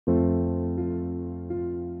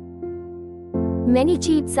Many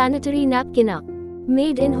cheap sanitary napkins are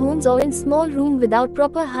made in homes or in small rooms without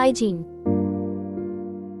proper hygiene.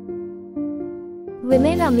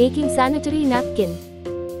 Women are making sanitary napkins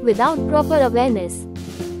without proper awareness.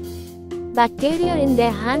 Bacteria in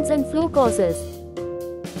their hands and floor causes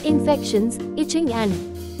infections, itching and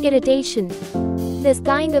irritation. This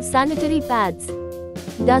kind of sanitary pads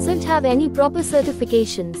doesn't have any proper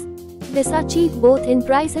certifications. These are cheap both in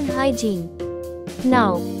price and hygiene.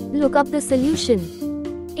 Now, look up the solution.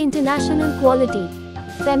 International quality.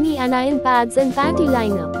 Femi anion pads and panty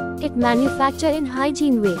liner. It manufactured in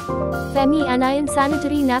hygiene way. Femi anion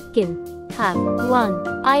sanitary napkin have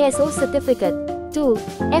 1. ISO certificate, 2.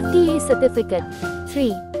 FDA certificate,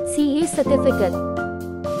 3. CA certificate.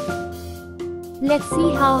 Let's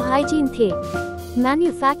see how hygiene the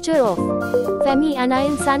manufacture of Femi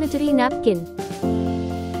anion sanitary napkin.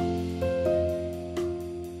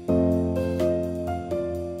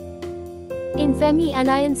 In Femi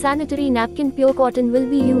anion sanitary napkin, pure cotton will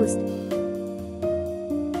be used.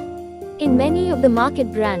 In many of the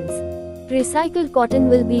market brands, recycled cotton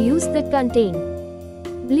will be used that contain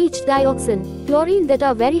bleach dioxin, chlorine that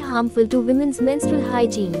are very harmful to women's menstrual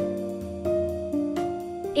hygiene.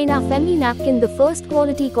 In our Femi napkin, the first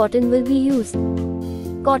quality cotton will be used.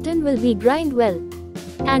 Cotton will be grind well,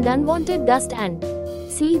 and unwanted dust and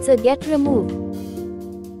seeds get removed.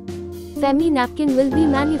 Femi napkin will be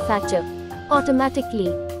manufactured automatically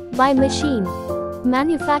by machine.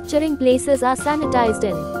 Manufacturing places are sanitized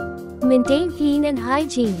and maintain clean and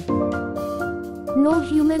hygiene. No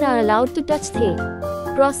human are allowed to touch the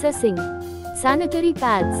processing sanitary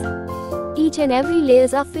pads. Each and every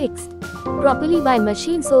layers are fixed properly by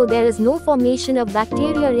machine, so there is no formation of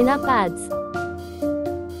bacteria in our pads.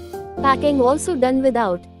 Packing also done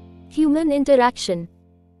without human interaction.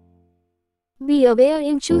 Be aware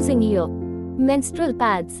in choosing your menstrual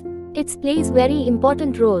pads. It plays very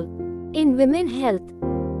important role in women health.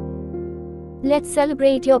 Let's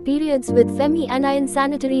celebrate your periods with Femi anion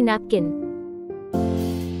sanitary napkin.